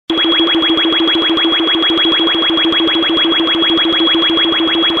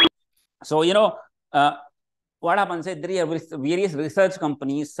So, what happens is there are various research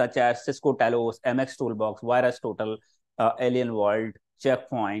companies such as Cisco Talos, MX Toolbox, Virus Total, Alien World,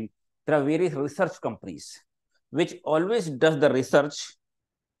 Checkpoint. There are various research companies which always does the research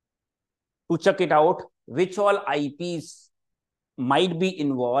to check it out, which all IPs might be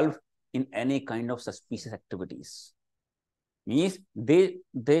involved in any kind of suspicious activities. Means they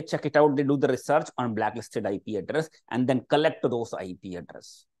check it out, they do the research on blacklisted IP address and then collect those IP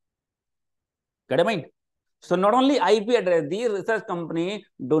address. Get a mind? So not only IP address, these research company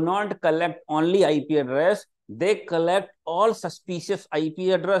do not collect only IP address, they collect all suspicious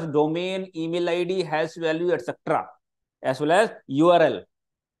IP address, domain, email ID, hash value, etc., as well as URL,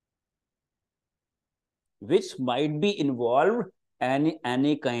 which might be involved in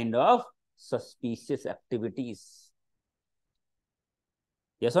any kind of suspicious activities.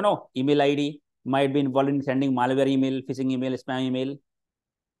 Yes or no? Email ID might be involved in sending malware email, phishing email, spam email.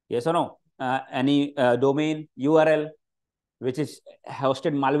 Yes or no? Any domain, URL, which is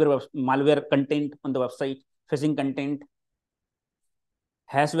hosted malware content on the website, phishing content,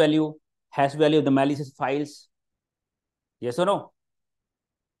 hash value of the malicious files. Yes or no?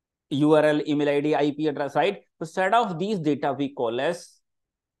 URL, email ID, IP address, right? So set of these data we call as,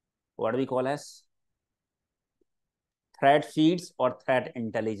 what do we call as? Threat feeds or threat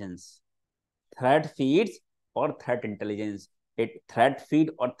intelligence. Threat feeds or threat intelligence. Threat feed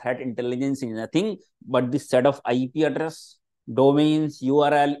or threat intelligence is nothing but the set of IP address, domains,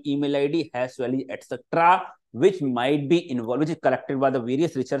 URL, email ID, hash value, etc., which might be involved, which is collected by the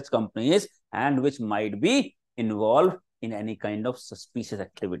various research companies and which might be involved in any kind of suspicious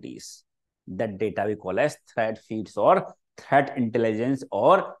activities. That data we call as threat feeds or threat intelligence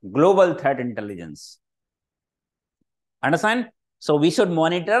or global threat intelligence. Understand? So we should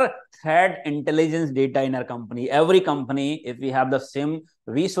monitor threat intelligence data in our company. Every company, if we have the SIEM,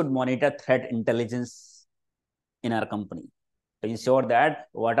 we should monitor threat intelligence in our company to ensure that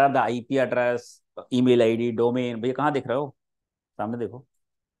what are the IP address, email ID, domain. भैया कहाँ देख रहे हो? सामने देखो.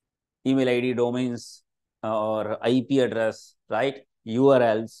 Email ID, domains, or IP address, right?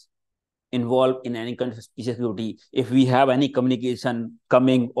 URLs involved in any kind of security. If we have any communication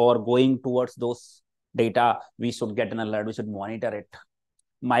coming or going towards those data, we should get an alert, we should monitor it.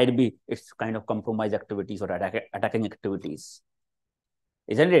 Might be it's kind of compromise activities or attacking activities,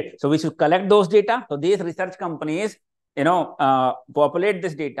 isn't it? So we should collect those data. So these research companies, populate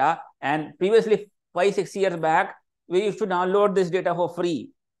this data, and previously 5-6 years back, we used to download this data for free.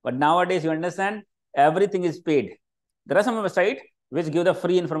 But nowadays, you understand, everything is paid. There are some websites which give the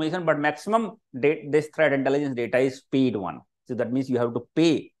free information, but maximum this threat intelligence data is paid one. So that means you have to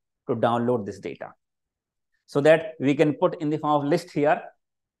pay to download this data, so that we can put in the form of list here,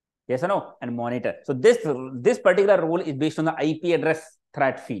 yes or no, and monitor. So this particular rule is based on the IP address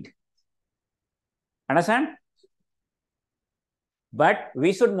threat feed. Understand? But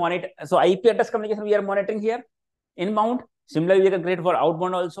we should monitor. So IP address communication we are monitoring here, inbound. Similarly, we can create for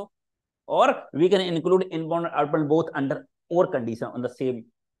outbound also, or we can include inbound and outbound both under OR condition on the same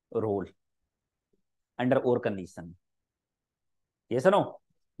role, under OR condition. Yes or no?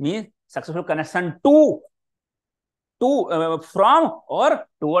 Means successful connection from or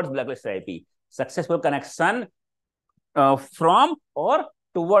towards blacklisted IP. Successful connection from or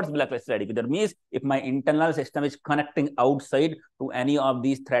towards blacklisted IP. That means if my internal system is connecting outside to any of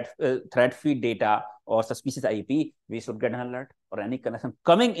these threat feed data or suspicious IP, we should get an alert, or any connection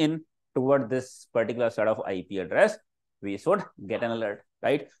coming in toward this particular set of IP address, we should get an alert,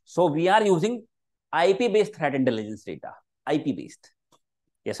 right? So we are using IP-based threat intelligence data, IP-based.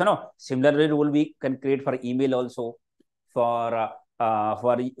 Yes or no? Similarly, rule we can create for email also, for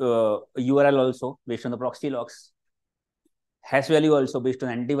URL also based on the proxy logs, hash value also based on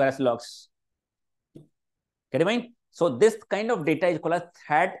antivirus logs. Get it mind? So this kind of data is called as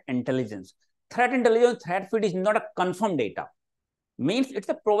threat intelligence. Threat intelligence, threat feed is not a confirmed data. Means it's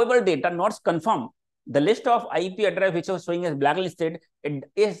a probable data, not confirmed. The list of IP address which was showing as blacklisted, it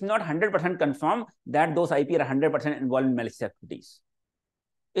is not 100% confirmed that those IP are 100% involved in malicious activities.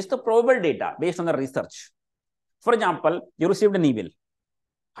 It's the probable data based on the research. For example, you received an email.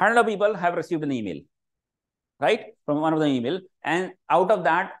 100 people have received an email, right, from one of the email, and out of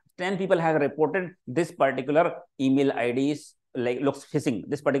that, 10 people have reported this particular email IDs looks phishing.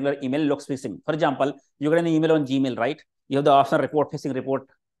 This particular email looks phishing. For example, you get an email on Gmail, right? You have the option report phishing,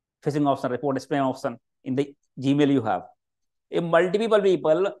 phishing option, report spam option in the Gmail you have. If multiple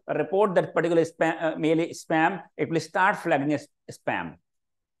people report that particular mail spam, it will start flagging as spam.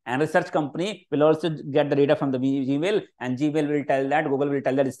 And research company will also get the data from the Gmail, and Gmail will tell that, Google will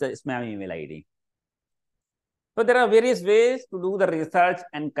tell that it's the spam email ID. So there are various ways to do the research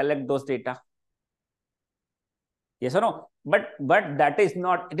and collect those data. Yes or no? But that is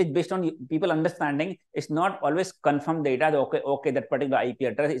not. It is based on people understanding. It's not always confirmed data. That, okay, that particular IP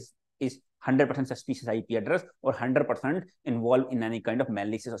address is 100% suspicious IP address or 100% involved in any kind of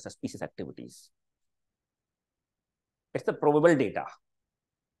malicious or suspicious activities. It's the probable data.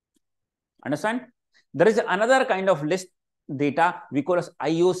 Understand? There is another kind of list data we call as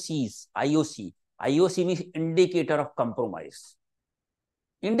IOCs. IOC means indicator of compromise.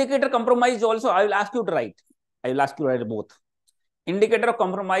 Indicator compromise also I will ask you to write. I will ask you to write both. Indicator of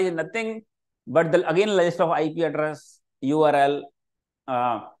compromise is nothing but the again list of IP address, URL,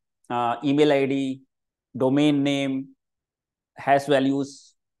 email ID, domain name, hash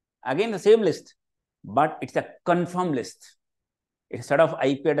values. Again the same list, but it's a confirmed list. It's a set of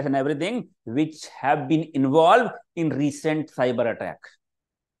IP address and everything which have been involved in recent cyber attack.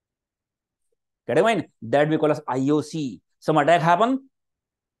 Get it mind? That we call as IOC. Some attack happened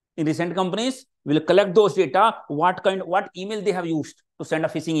in recent companies. We'll collect those data. What email they have used to send a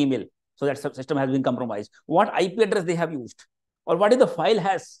phishing email, so that system has been compromised. What IP address they have used, or what is the file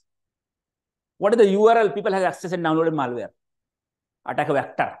has. What is the URL people have accessed and downloaded malware. Attack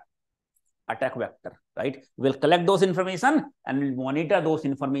vector, right? We'll collect those information and we'll monitor those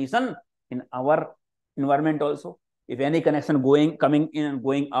information in our environment also. If any connection coming in and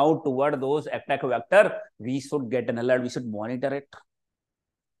going out toward those attack vector, we should get an alert. We should monitor it.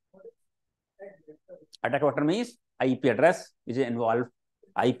 Attack vector means IP address which is involved,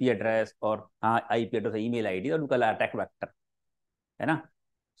 IP address or IP address, email ID, or we call attack vector. Right?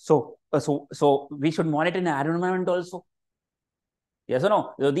 So we should monitor in our environment also. Yes or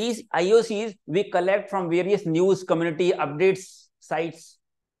no? So these IOCs we collect from various news community updates sites,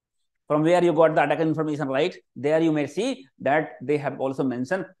 from where you got the attack information, right? There you may see that they have also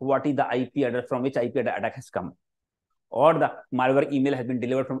mentioned what is the IP address from which IP attack has come, or the malware email has been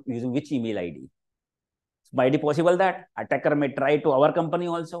delivered from using which email ID. Might be possible that attacker may try to our company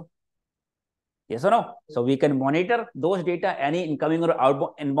also. Yes or no? So we can monitor those data, any incoming or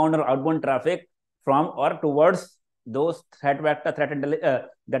outbound, inbound or outbound traffic from or towards those threat vector,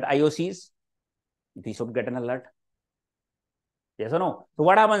 that IOCs. We should get an alert. Yes or no? So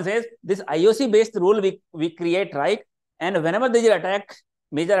what happens is this IOC based rule we create, right? And whenever there is an attack,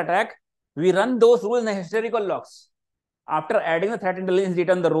 major attack, we run those rules in the historical logs. After adding the threat intelligence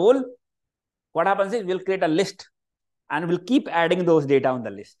data on the rule, what happens is we'll create a list and we'll keep adding those data on the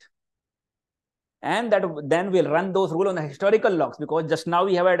list. And then we'll run those rules on the historical logs, because just now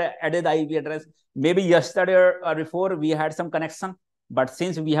we have added the IP address. Maybe yesterday or before we had some connection, but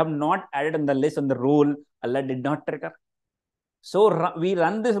since we have not added on the list on the rule, alert did not trigger. So we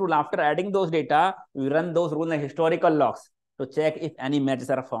run this rule after adding those data. We run those rules in the historical logs to check if any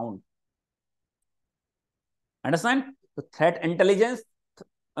matches are found. Understand? So threat intelligence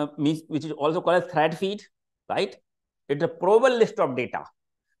means, which is also called as threat feed, right? It's a probable list of data,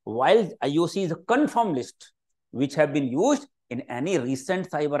 while IOC is a confirmed list which have been used in any recent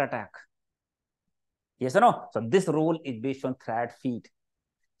cyber attack. Yes or no? So this rule is based on threat feed.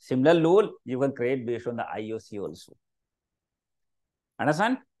 Similar rule you can create based on the IOC also.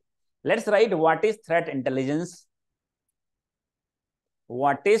 Understand? Let's write what is threat intelligence.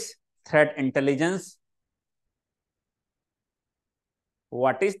 What is threat intelligence?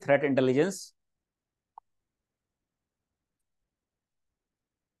 What is threat intelligence?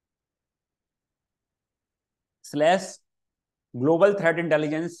 Slash global threat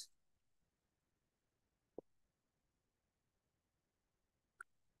intelligence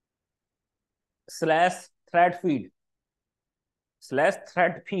slash threat feed slash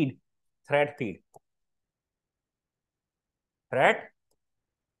threat feed threat feed threat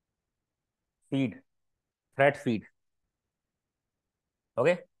feed threat feed.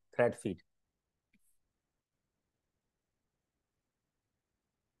 Okay, threat feed.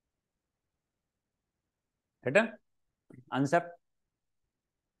 Written answer.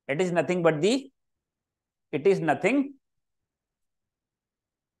 It is nothing but the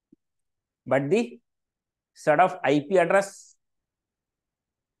set of IP address,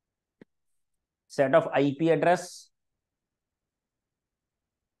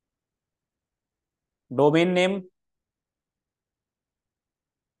 domain name,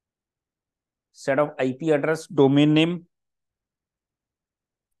 set of IP address, domain name,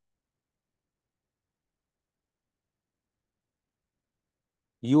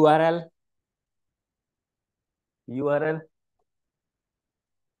 URL,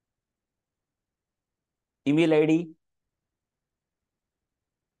 email ID,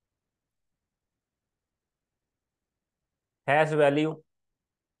 hash value,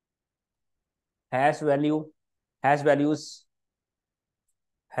 hash values,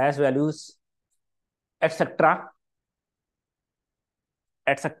 etc.,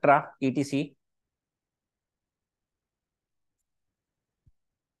 etc.,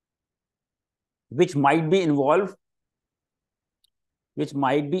 which might be involved, which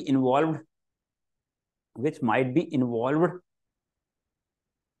might be involved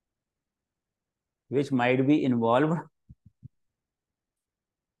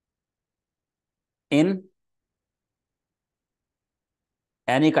in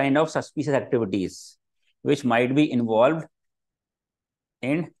any kind of suspicious activities, which might be involved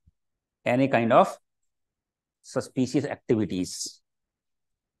in any kind of suspicious activities,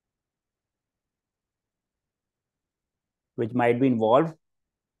 which might be involved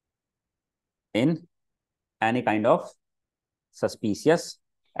in any kind of suspicious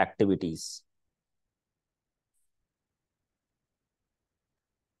activities.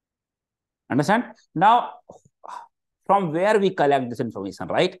 Understand? Now, from where we collect this information,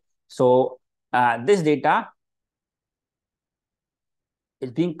 right? So, this data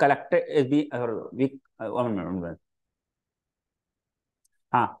is being collected,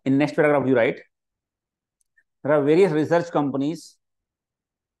 in next paragraph you write, there are various research companies,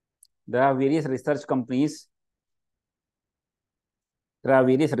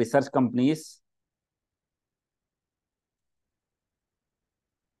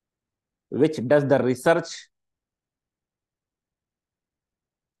 which does the research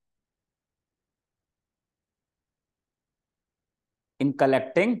in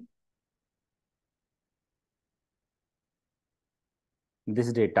collecting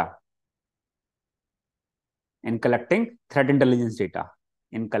this data, in collecting threat intelligence data,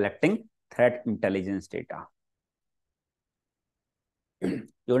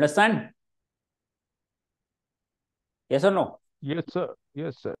 You understand? Yes or no? Yes, sir.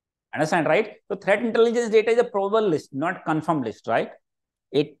 Yes, sir. Understand, right? So threat intelligence data is a probable list, not confirmed list, right?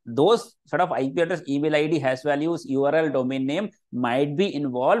 Those sort of IP address, email ID, hash values, URL, domain name might be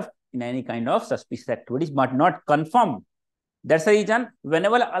involved in any kind of suspicious activities, but not confirmed. That's the reason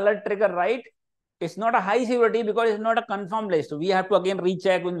whenever alert trigger, right, it's not a high severity because it's not a confirmed list. We have to again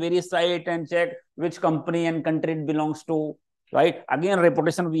recheck with various sites and check which company and country it belongs to, right? Again,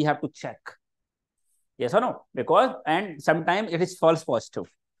 reputation we have to check. Yes or no? Because, and sometimes it is false positive.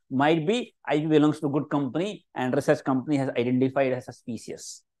 Might be IP belongs to good company and research company has identified as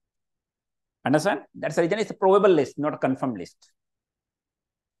suspicious. Understand? That's the reason it's a probable list, not a confirmed list.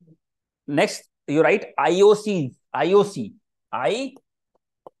 Next, you write IOC,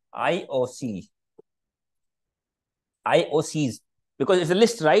 IOCs, because it's a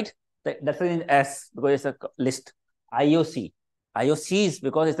list, right? That's the reason S, because it's a list. IOCs,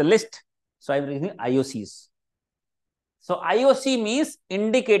 because it's a list. So I'm using IOCs. So IOC means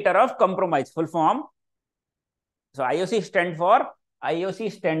indicator of compromise, full form. So IOC stand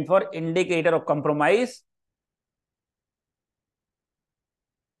for indicator of compromise.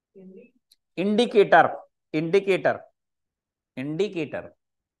 Indicator.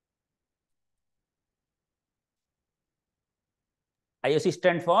 IOC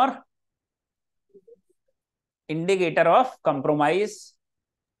stand for indicator of compromise.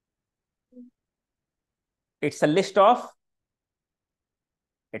 It's a list of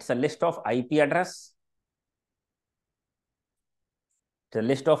IP address. It's a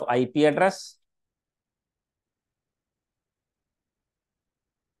list of IP address.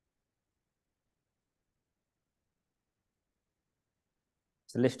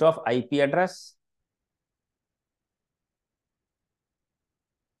 It's a list of IP address.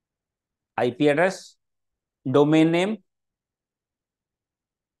 Domain name,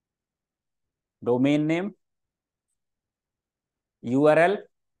 URL,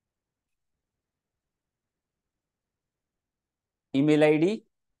 email ID,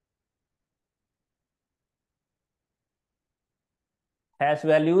 hash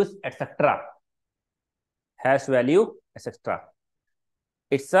values, etc.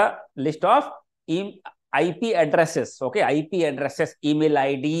 It's a list of IP addresses, okay? IP addresses, email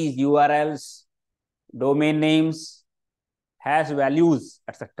IDs, URLs, domain names, hash values,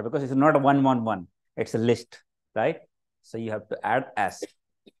 etc. Because it's not a 111, it's a list, right? So you have to add as,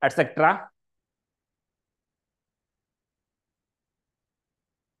 etc.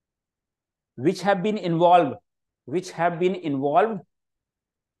 Which have been involved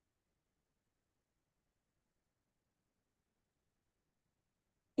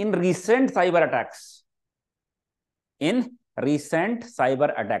in recent cyber attacks.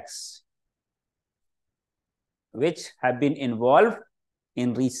 Which have been involved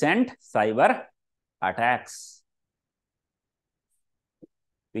in recent cyber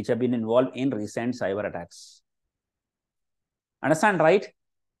attacks. Understand, right?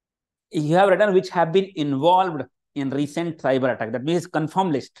 You have written which have been involved in recent cyber attack. That means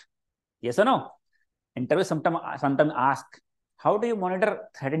confirm list. Yes or no? Interview sometimes ask, how do you monitor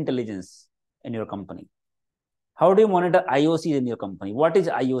threat intelligence in your company? How do you monitor IOC in your company? What is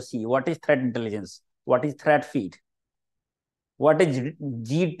IOC? What is threat intelligence? What is threat feed? What is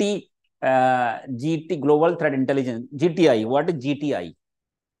GT global threat intelligence? GTI. What is GTI?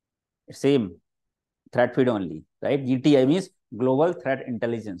 Same threat feed only, right? GTI means global threat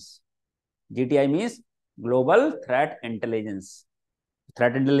intelligence. GTI means global threat intelligence.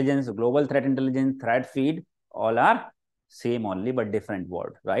 Threat intelligence, global threat intelligence, threat feed, all are same only, but different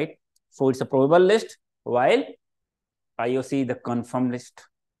word, right? So it's a probable list, while IOC the confirmed list,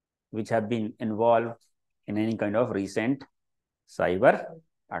 which have been involved in any kind of recent cyber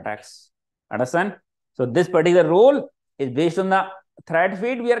attacks. Understand? So this particular rule is based on the threat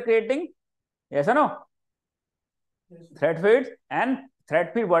feed we are creating. Yes or no? Yes. Threat feed, and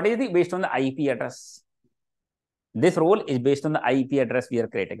threat feed, what is the based on the IP address? This rule is based on the IP address we are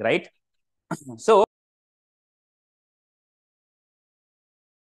creating, right? So